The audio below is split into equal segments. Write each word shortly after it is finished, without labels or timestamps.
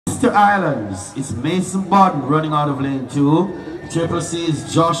Sister Islands, it's Mason Bodden running out of lane 2. Triple C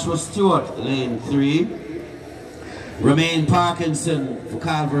is Joshua Stewart, lane 3. Romaine Parkinson for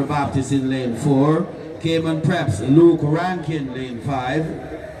Calvary Baptist in lane 4. Cayman Preps, Luke Rankin, lane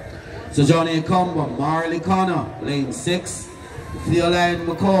 5. So Johnny Combo, Marley Connor, lane 6. Theoline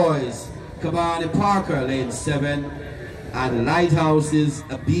McCoys, Kabani Parker, lane 7. And Lighthouse's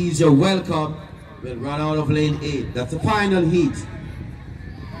Abijah Welcome will run out of lane 8. That's the final heat.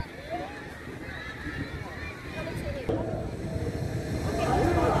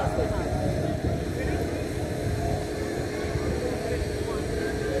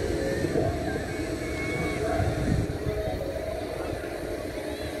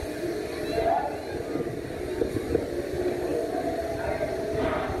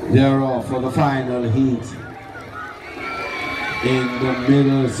 They're off for the final heat. In the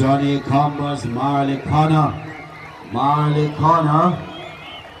middle, Johnny Combos, Marley Connor. Marley Connor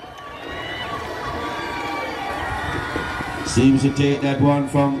seems to take that one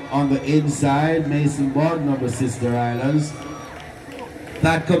from on the inside. Mason Bodden of the Sister Islands.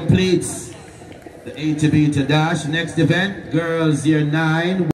 That completes the A to B to Dash. Next event, girls year 9.